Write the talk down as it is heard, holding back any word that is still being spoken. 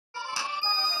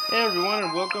Hey everyone,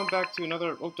 and welcome back to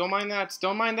another. Oh, don't mind that.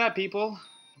 Don't mind that, people.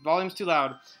 Volume's too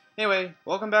loud. Anyway,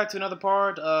 welcome back to another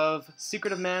part of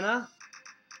Secret of Mana.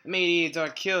 Mateys are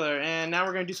killer, and now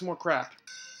we're gonna do some more crap.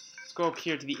 Let's go up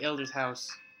here to the Elder's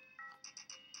house.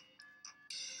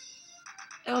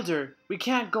 Elder, we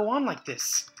can't go on like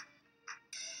this.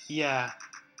 Yeah,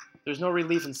 there's no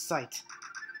relief in sight.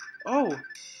 Oh,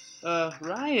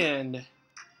 Ryan.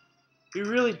 You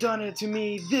really done it to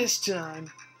me this time.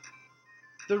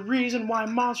 The reason why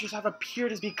monsters have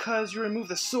appeared is because you removed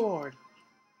the sword.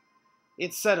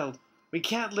 It's settled. We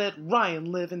can't let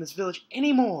Ryan live in this village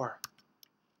anymore.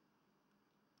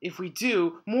 If we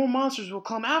do, more monsters will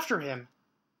come after him.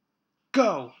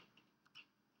 Go.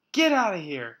 Get out of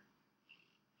here.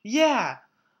 Yeah,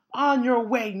 on your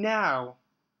way now.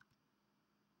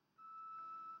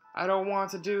 I don't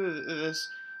want to do this,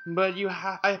 but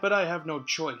I have no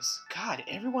choice. God,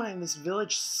 everyone in this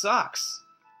village sucks.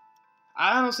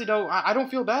 I honestly don't. I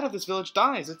don't feel bad if this village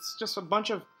dies. It's just a bunch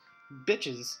of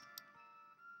bitches.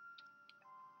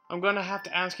 I'm gonna have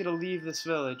to ask you to leave this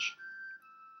village.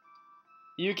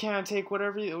 You can take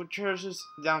whatever treasures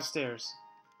downstairs.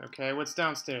 Okay, what's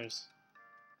downstairs?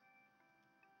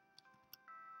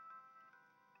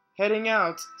 Heading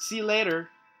out. See you later.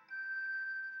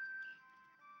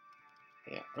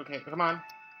 Yeah. Okay. Come on.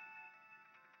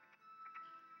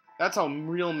 That's how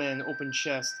real men open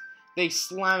chests. They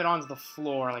slam it onto the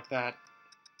floor like that.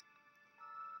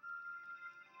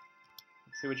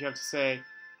 Let's see what you have to say.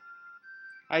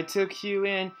 I took you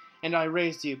in and I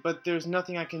raised you, but there's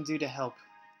nothing I can do to help.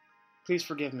 Please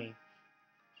forgive me.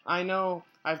 I know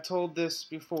I've told this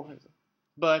before,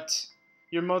 but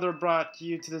your mother brought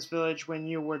you to this village when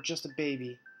you were just a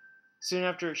baby. Soon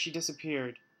after she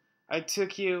disappeared. I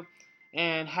took you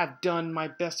and have done my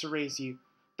best to raise you,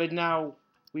 but now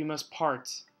we must part.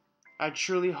 I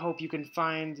truly hope you can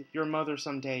find your mother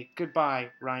someday. Goodbye,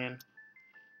 Ryan.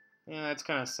 Yeah, that's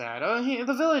kind of sad.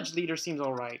 The village leader seems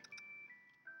alright.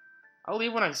 I'll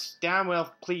leave when I damn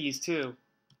well please, too.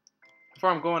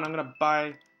 Before I'm going, I'm gonna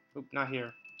buy... Oop, not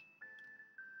here.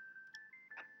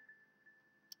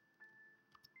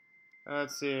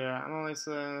 Let's see. I'm only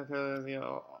selling because, you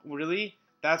know... Really?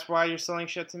 That's why you're selling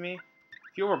shit to me?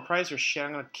 If you overprice your shit,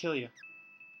 I'm gonna kill you.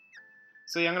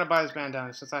 So yeah, I'm gonna buy this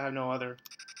bandana since I have no other.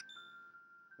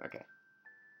 Okay.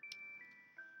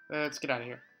 Let's get out of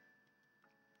here.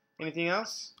 Anything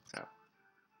else? No.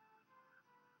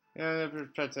 Yeah,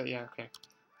 okay.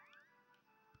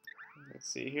 Let's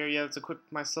see here. Yeah, let's equip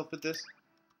myself with this.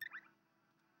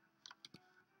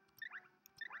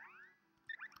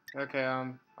 Okay,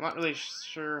 I'm not really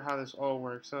sure how this all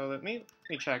works, so let me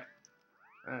check.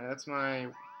 That's my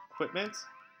equipment.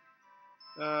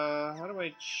 How do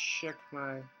I check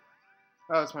my...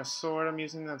 Oh, it's my sword I'm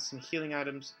using. That's some healing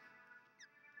items.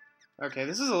 Okay,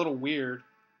 this is a little weird.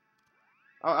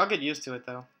 I'll get used to it,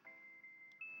 though.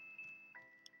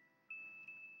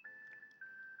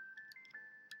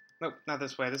 Nope, not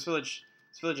this way. This village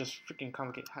is freaking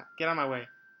complicated. Get out of my way.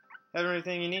 Have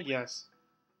everything you need? Yes.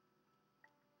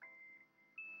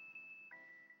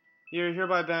 You're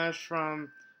hereby banished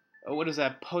from, what is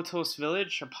that, Potos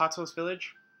Village? Or Patos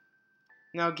Village?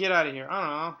 Now get out of here. I don't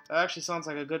know. That actually sounds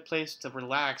like a good place to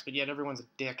relax, but yet everyone's a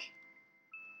dick.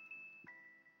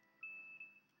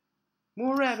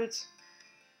 More rabbits.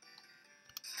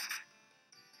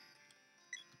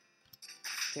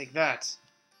 Take that.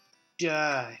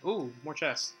 Die. Ooh, more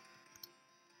chests.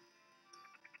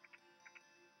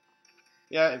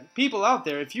 Yeah, people out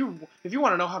there, if you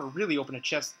want to know how to really open a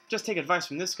chest, just take advice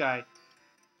from this guy.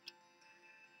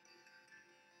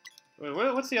 Wait,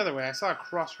 what's the other way? I saw a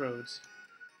crossroads.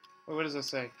 Wait, what does this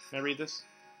say? Can I read this?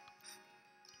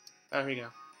 Oh, here you go.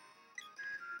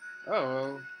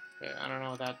 Oh, okay, I don't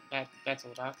know what that's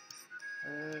all about.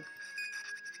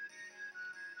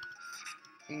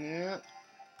 Yeah.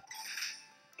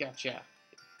 Gotcha.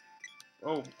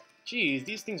 Oh, geez,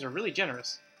 these things are really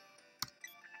generous.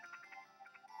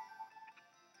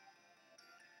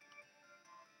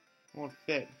 Won't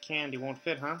fit. Candy won't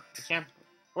fit, huh? I can't.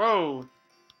 Whoa!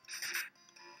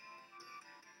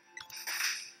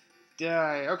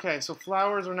 Die. Okay, so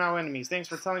flowers are now enemies. Thanks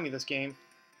for telling me this game.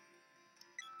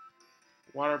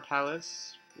 Water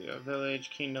Palace, yeah, village,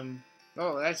 kingdom.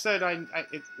 Oh, I said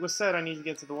it was said I need to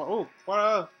get to the water. Oh,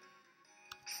 water.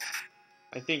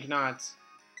 I think not.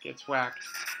 Gets whacked.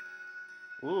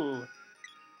 Ooh.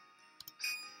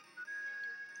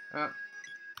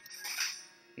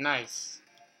 Nice.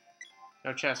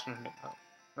 No chest from him. Oh,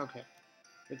 okay.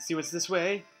 Let's see what's this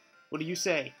way. What do you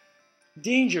say?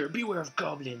 Danger! Beware of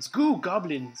goblins! Goo,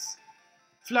 goblins!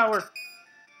 Flower!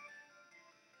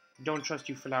 Don't trust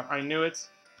you, flower. I knew it.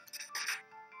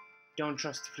 Don't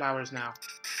trust flowers now.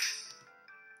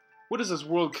 What does this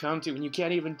world come to when you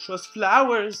can't even trust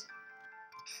flowers?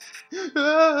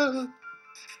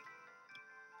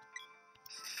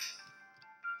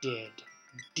 Dead.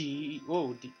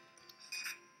 Whoa.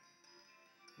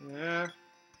 Yeah.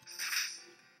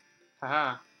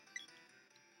 Haha.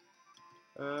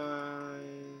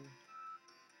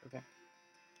 Okay.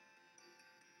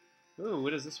 Ooh,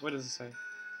 what is this? What does it say?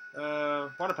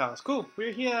 Water palace. Cool.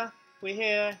 We're here. We're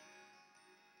here.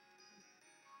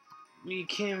 We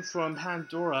came from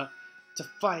Pandora to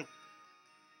fight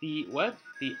the what?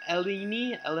 The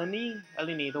Eleni,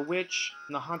 the witch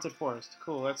in the haunted forest.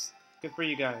 Cool. That's good for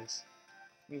you guys.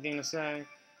 Anything to say?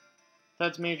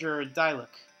 That's Major Dialog.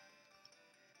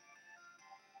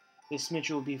 This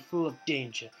mission will be full of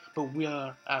danger, but we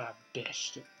are at our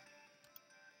best.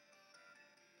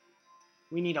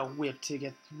 We need a whip to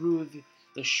get through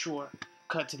the shore,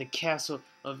 cut to the castle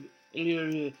of... I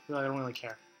don't really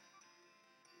care.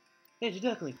 Major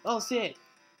Duckling, all set.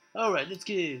 Alright, let's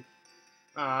go.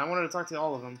 I wanted to talk to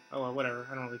all of them. Oh, well, whatever.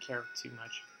 I don't really care too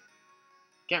much.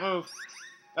 Can't move.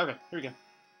 Okay, here we go.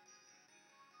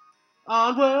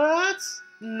 Onwards!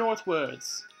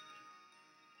 Northwards.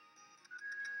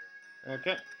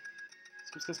 Okay.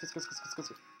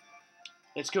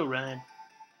 Let's go, Ryan.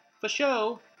 For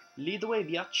show. Lead the way,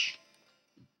 biatch.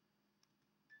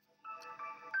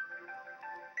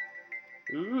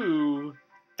 Ooh.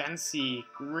 Fancy.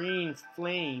 Green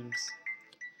flames.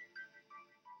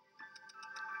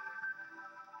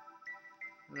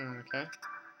 Okay.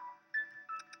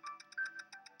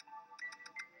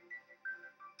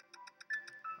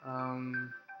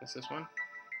 Guess this one.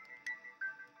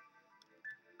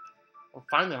 Well,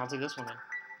 fine then, I'll take this one then.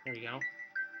 There we go.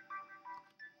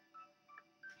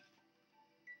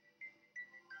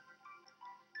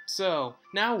 So,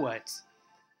 now what?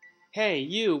 Hey,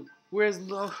 you, where's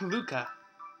Luca?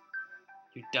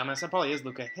 You dumbass, that probably is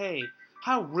Luca. Hey,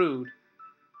 how rude.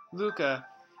 Luca,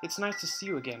 it's nice to see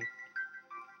you again.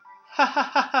 Ha ha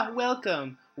ha ha,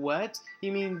 welcome. What?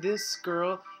 You mean this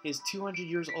girl is 200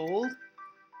 years old?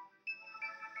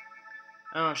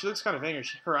 I don't know, she looks kind of angry.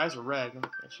 Her eyes are red.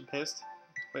 Is she pissed?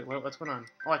 Wait, what's going on?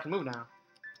 Oh, I can move now.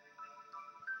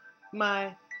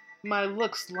 My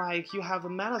looks like you have a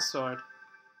mana sword.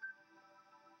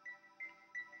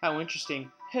 How interesting.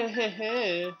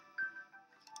 Hehehe.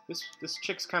 This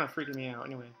chick's kind of freaking me out.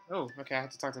 Anyway. Oh, okay, I have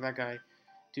to talk to that guy.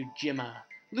 To Jimma.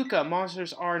 Luca,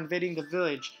 monsters are invading the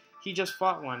village. He just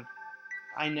fought one.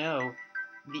 I know.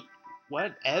 The...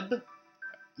 What? Ebb?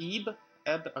 Ebe?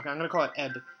 Ebb? Okay, I'm gonna call it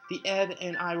Ebb. The Ebb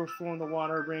and I reform the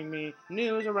water, bring me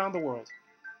news around the world.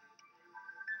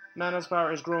 Mana's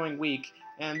power is growing weak,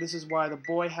 and this is why the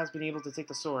boy has been able to take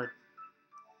the sword.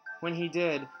 When he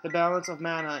did, the balance of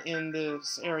mana in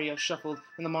this area shuffled,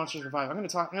 and the monsters revived. I'm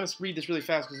gonna read this really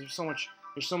fast because there's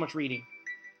so much reading.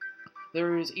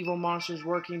 There is evil monsters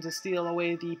working to steal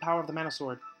away the power of the mana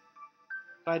sword.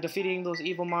 By defeating those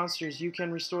evil monsters, you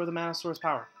can restore the mana sword's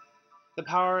power. The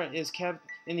power is kept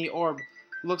in the orb.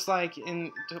 Looks like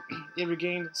it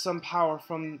regained some power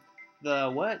from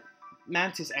the what?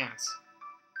 Mantis ants.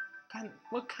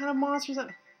 What kind of monsters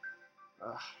are...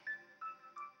 Ugh.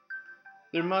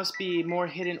 There must be more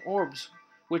hidden orbs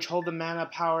which hold the mana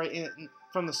power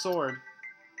from the sword.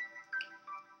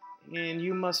 And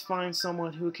you must find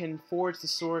someone who can forge the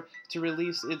sword to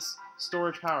release its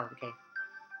storage power. Okay.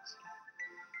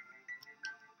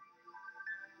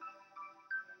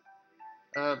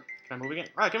 Can I move again?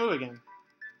 Oh, I can move again.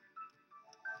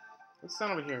 What's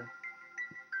down over here?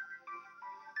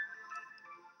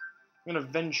 I'm gonna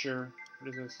venture. What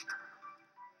is this?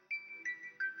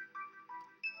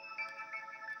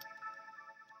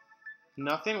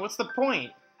 Nothing? What's the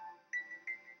point?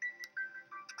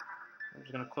 I'm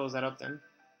just gonna close that up then.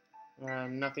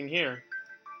 Nothing here.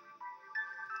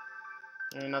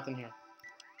 And nothing here.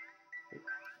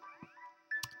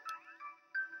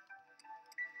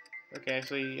 Okay,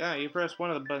 so you press one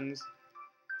of the buttons.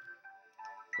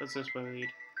 What's this way lead?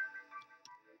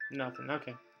 Nothing,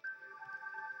 okay.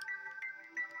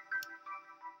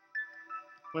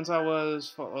 Once I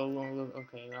was...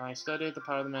 okay, I studied the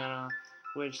power of the mana,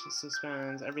 which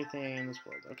suspends everything in this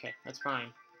world. Okay, that's fine.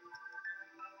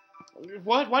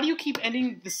 What? Why do you keep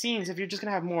ending the scenes if you're just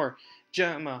gonna have more?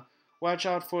 Gemma, watch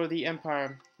out for the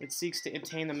Empire. It seeks to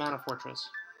obtain the Mana Fortress.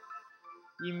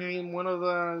 You mean one of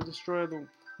the destroy the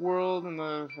world in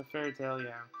the fairy tale?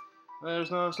 Yeah.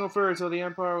 There's no fairy tale. The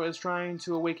Empire is trying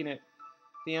to awaken it.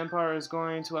 The Empire is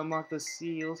going to unlock the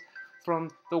seals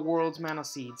from the world's mana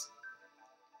seeds.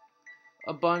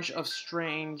 A bunch of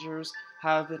strangers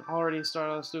have been already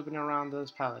started snooping around this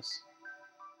palace.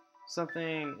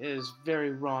 Something is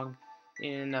very wrong.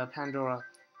 in Pandora.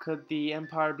 Could the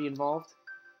Empire be involved?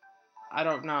 I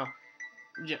don't know.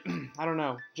 I don't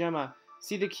know. Gemma,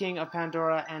 see the King of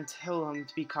Pandora and tell him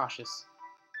to be cautious.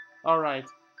 Alright,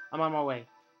 I'm on my way.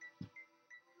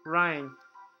 Ryan,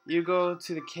 you go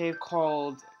to the cave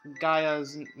called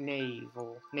Gaia's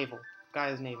Navel.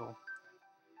 Gaia's Navel.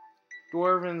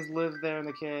 Dwarvens live there in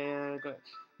the cave.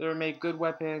 They make good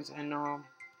weapons and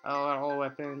all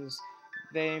weapons.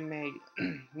 They may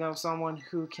know someone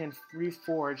who can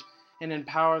reforge and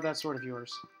empower that sword of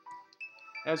yours.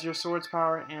 As your sword's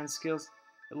power and skills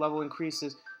level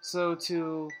increases, so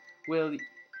too will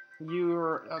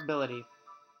your ability.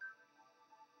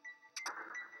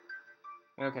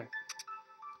 Okay.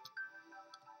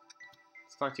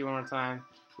 Let's talk to you one more time.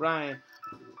 Ryan,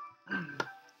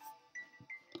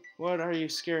 what are you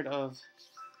scared of?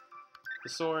 The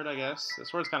sword, I guess. The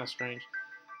sword's kind of strange.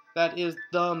 That is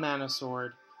the mana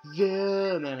sword.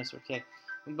 The mana sword, okay.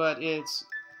 But its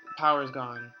power is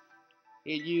gone.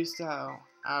 It used to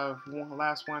have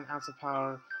last 1 ounce of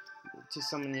power to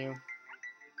summon you.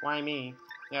 Why me?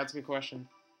 Yeah, that's a good question.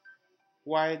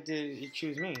 Why did it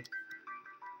choose me?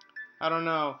 I don't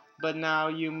know, but now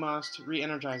you must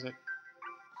re-energize it.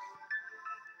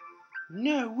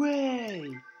 No way!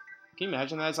 Can you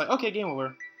imagine that? It's like, okay, game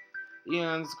over.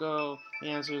 Eons go, the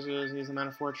answers use the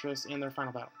Mana Fortress in their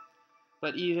final battle.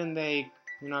 But even they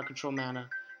do not control mana.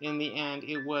 In the end,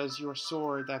 it was your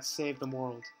sword that saved the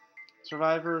world.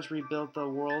 Survivors rebuilt the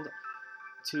world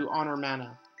to honor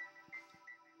mana.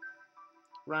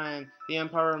 Ryan, the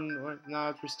Empire will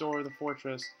not restore the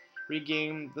fortress.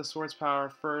 Regain the sword's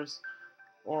power first,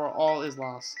 or all is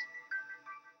lost.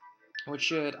 What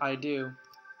should I do?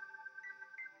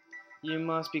 You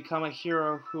must become a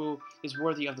hero who is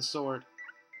worthy of the sword.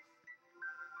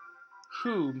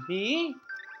 Who, me?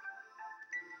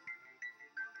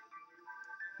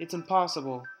 It's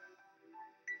impossible.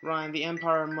 Ryan, the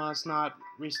Empire must not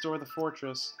restore the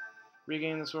fortress.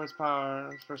 Regain the sword's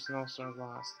power first and all sword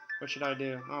lost. What should I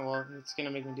do? Oh, well, it's gonna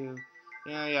make me do...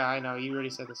 Yeah, I know. You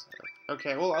already said this.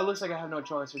 Okay, well, it looks like I have no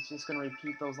choice. It's just gonna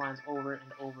repeat those lines over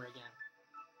and over again.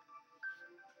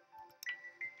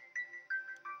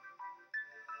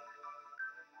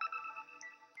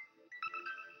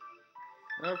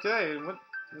 Okay, what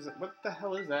is it? What the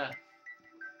hell is that?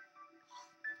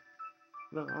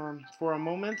 For a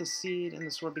moment, the seed and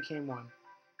the sword became one.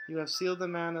 You have sealed the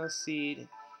mana seed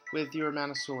with your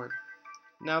mana sword.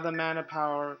 Now the mana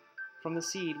power from the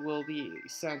seed will be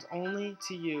sent only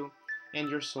to you and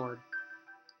your sword.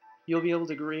 You'll be able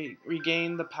to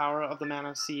regain the power of the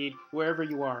mana seed wherever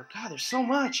you are. God, there's so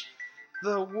much!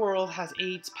 The world has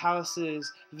 8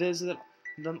 palaces. Visit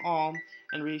them all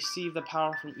and receive the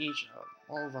power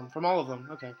from all of them.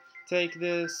 Okay. Take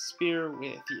this spear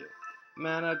with you.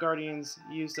 Mana Guardians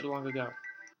used it long ago.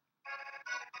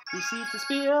 Receive the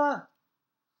spear!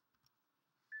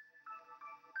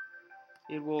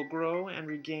 It will grow and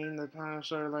regain the power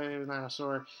sword like a mana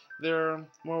sword. There are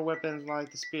more weapons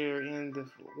like the spear in the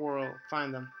world.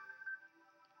 Find them.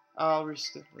 I'll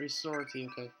restore to you.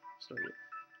 Okay, restore you.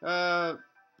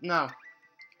 No.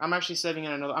 I'm actually saving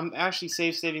in another. I'm actually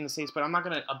saving the saves, but I'm not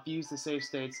gonna abuse the save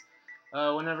states.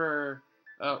 Whenever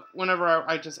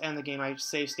I just end the game, I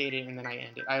save state it and then I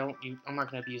end it. I'm not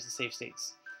gonna abuse the save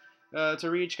states. To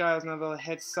reach Gaia's Navel,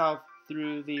 head south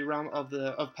through the realm of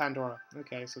Pandora.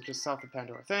 Okay, so just south of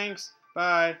Pandora. Thanks.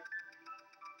 Bye.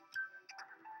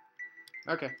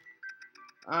 Okay.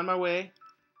 On my way.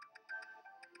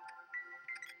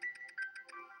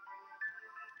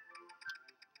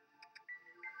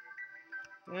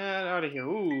 And out of here.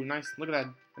 Ooh, nice. Look at that.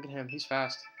 Look at him. He's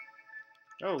fast.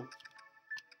 Oh.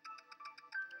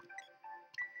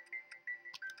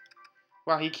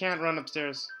 Wow, he can't run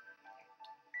upstairs.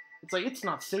 It's like, it's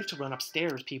not safe to run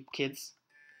upstairs, kids.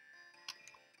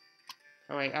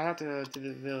 Oh wait, I have to go to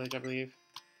the village, I believe.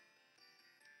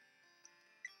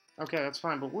 Okay, that's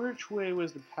fine, but which way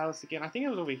was the palace again? I think it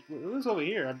was over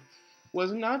here.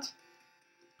 Was it not?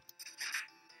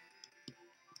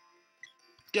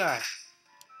 Die.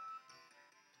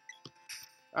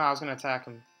 Oh, I was gonna attack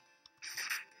him.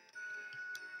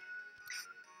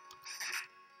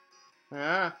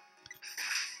 Ah.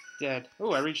 Dead.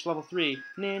 Oh, I reached level 3.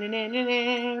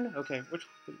 Okay, which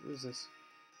is this?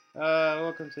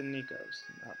 Welcome to Nico's.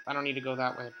 No, I don't need to go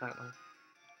that way, apparently.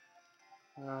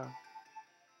 Oh,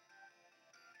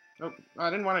 I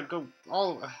didn't want to go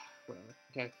all... whatever.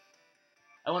 Okay.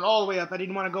 I went all the way up. I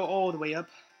didn't want to go all the way up.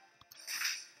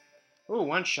 Oh,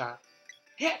 one shot.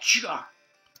 Headshot!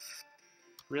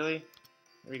 Really?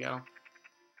 There we go.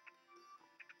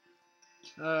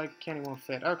 Candy won't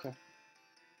fit. Okay.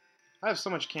 I have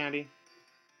so much candy.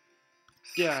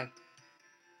 Die.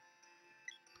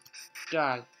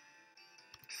 Die.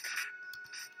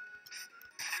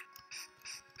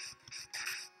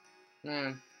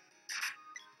 Man.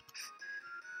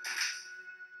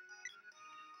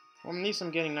 Well, at least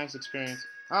I'm getting nice experience.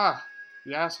 Ah!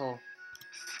 You asshole.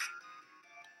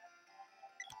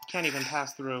 Can't even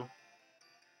pass through.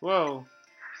 Whoa.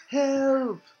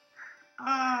 Help!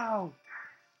 Ow!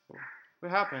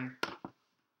 What happened?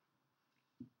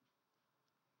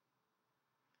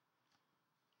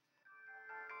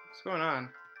 What's going on?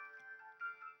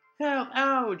 Help!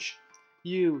 Ouch!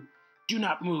 You do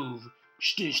not move.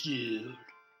 Stay still.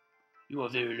 You are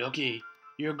very lucky.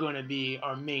 You're gonna be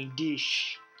our main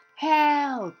dish.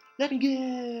 Help! Let me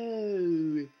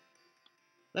go!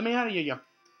 Let me out of here, you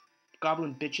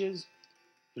goblin bitches.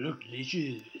 You look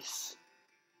delicious.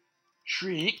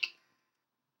 Shrink.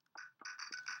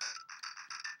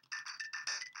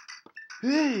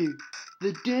 Hey!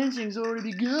 The dancing's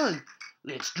already begun.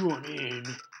 Let's join in.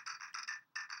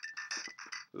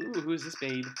 Ooh, who's this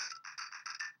babe?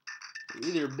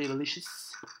 Hey there, babylicious.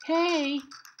 Hey!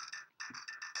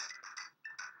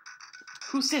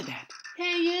 Who said that?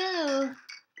 Hey, you!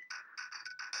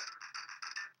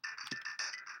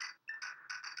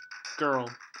 Girl.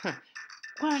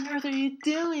 What on earth are you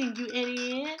doing, you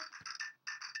idiot?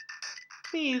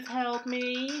 Please help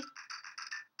me.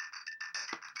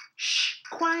 Shh,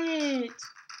 quiet!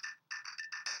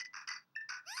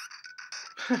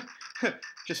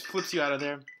 Just flips you out of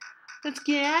there. Let's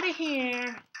get out of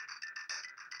here.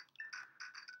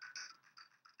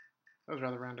 That was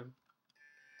rather random.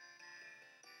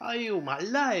 Oh, my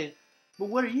life! But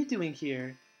what are you doing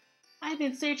here? I've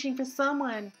been searching for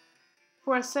someone.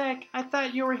 For a sec, I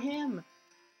thought you were him.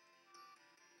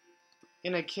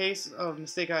 In a case of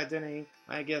mistaken identity,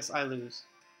 I guess I lose.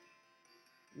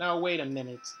 Now wait a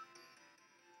minute.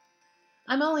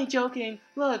 I'm only joking.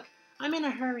 Look, I'm in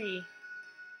a hurry.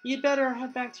 You'd better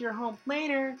head back to your home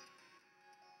later.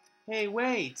 Hey,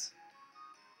 wait.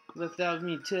 Without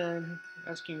me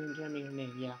asking you to tell me her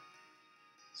name, yeah.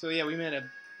 So yeah, we made a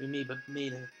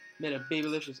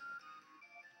babylicious.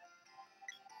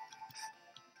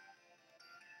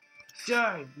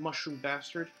 Die, mushroom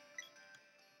bastard.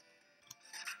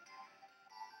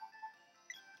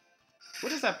 What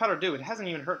does that powder do? It hasn't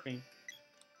even hurt me.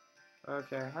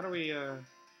 Okay, how do we,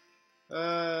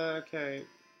 okay.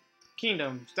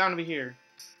 Kingdom, it's down to be here.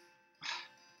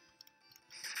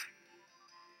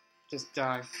 Just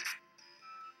die.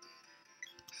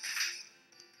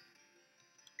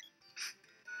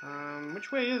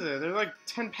 Which way is it? There's like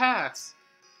 10 paths.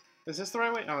 Is this the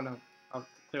right way? Oh, no. Oh,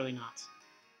 clearly not.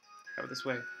 Go this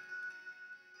way.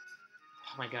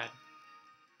 Oh my god.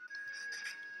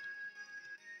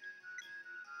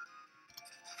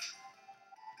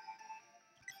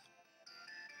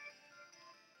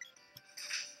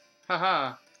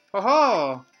 Haha. Ho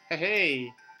ho! Hey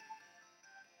hey!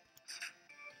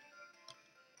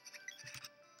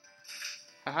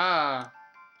 Haha!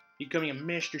 Becoming a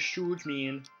master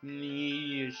swordsman.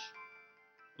 Yes.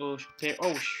 Oh,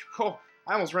 oh,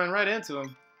 I almost ran right into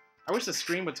him. I wish the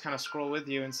screen would kind of scroll with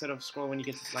you instead of scroll when you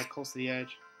get like close to the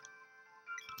edge.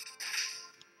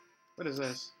 What is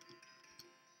this?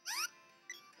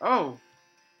 Oh!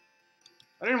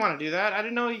 I didn't want to do that. I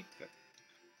didn't know you...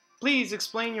 Please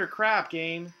explain your crap,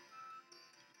 game.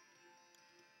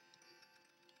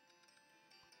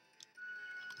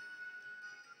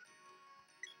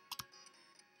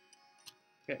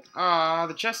 Okay. Ah,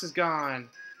 the chest is gone.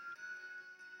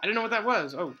 I didn't know what that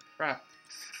was. Oh, crap.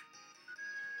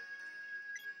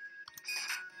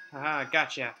 Haha,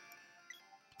 gotcha.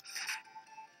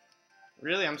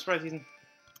 Really? I'm surprised he's...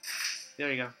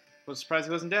 There you go. I was surprised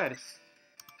he wasn't dead.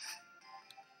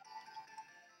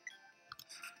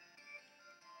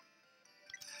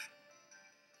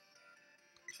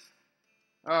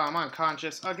 Oh, I'm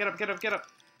unconscious. Oh, get up, get up, get up.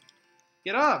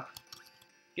 Get up!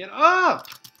 Get up!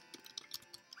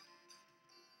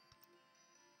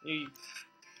 You...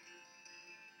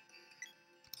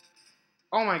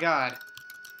 Oh my god.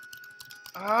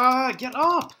 Ah, get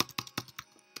up!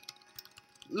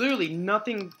 Literally,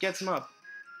 nothing gets him up.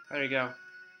 There you go.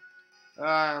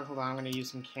 Hold on, I'm gonna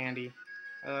use some candy.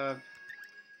 There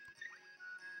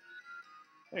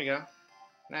you go.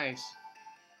 Nice.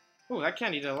 Ooh, that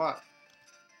candy did a lot.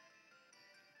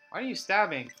 Why are you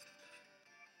stabbing?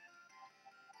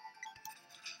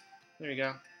 There you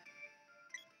go.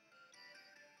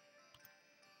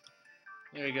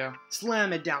 There you go.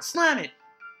 Slam it down. Slam it!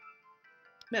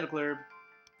 Medical herb.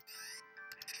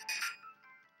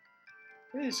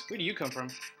 Where do you come from?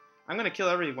 I'm gonna kill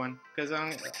everyone, because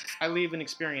I leave an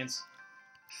experience.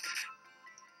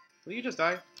 Will you just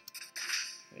die?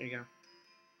 There you go.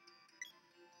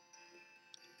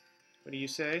 What do you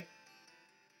say?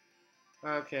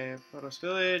 Okay, Photos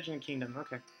Village and Kingdom.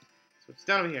 Okay, so it's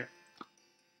down over here.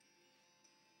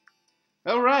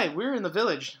 Alright, we're in the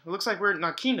village. It looks like we're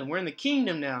not Kingdom. We're in the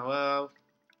Kingdom now.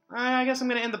 I guess I'm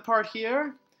going to end the part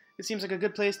here. It seems like a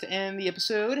good place to end the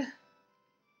episode.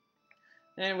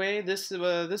 Anyway, this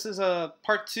is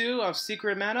part 2 of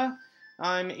Secret Mana.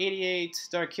 I'm 88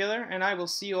 Dark Killer, and I will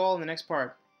see you all in the next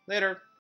part. Later.